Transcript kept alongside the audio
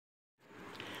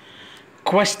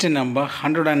Question number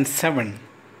 107.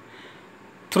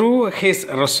 Through his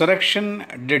resurrection,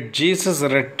 did Jesus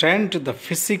return to the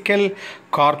physical,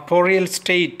 corporeal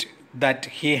state that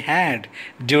he had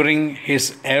during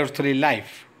his earthly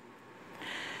life?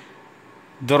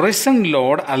 The risen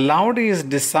Lord allowed his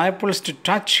disciples to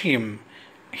touch him.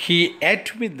 He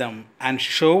ate with them and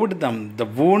showed them the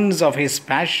wounds of his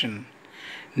passion.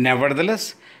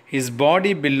 Nevertheless, his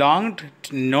body belonged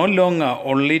no longer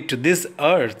only to this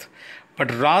earth,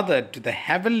 but rather to the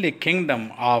heavenly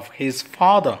kingdom of his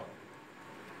Father.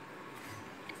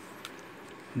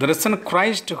 The risen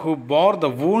Christ, who bore the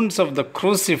wounds of the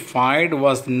crucified,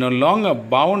 was no longer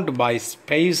bound by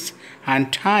space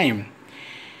and time.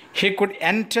 He could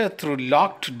enter through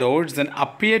locked doors and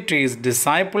appear to his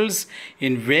disciples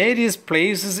in various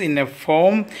places in a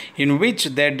form in which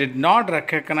they did not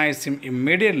recognize him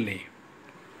immediately.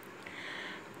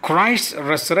 Christ's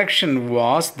resurrection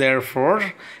was,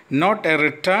 therefore, not a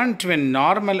return to a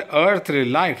normal earthly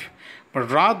life,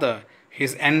 but rather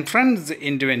his entrance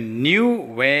into a new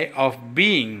way of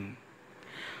being.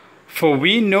 For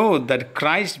we know that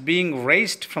Christ, being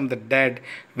raised from the dead,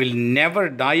 will never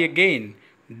die again.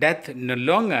 Death no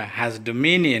longer has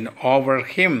dominion over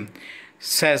him,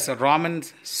 says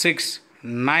Romans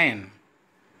 6:9.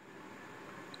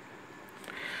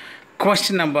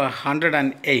 Question number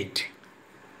 108.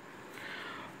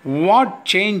 What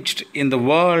changed in the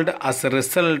world as a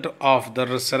result of the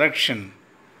resurrection?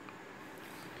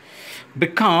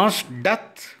 Because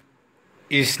death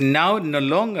is now no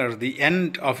longer the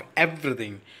end of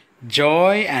everything,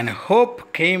 joy and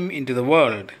hope came into the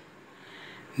world.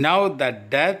 Now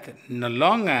that death no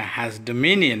longer has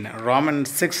dominion, Romans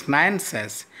 6:9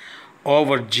 says,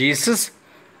 over Jesus,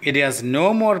 it has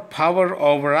no more power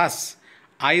over us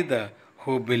either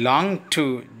who belong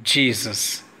to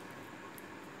Jesus.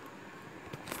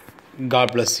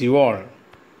 God bless you all.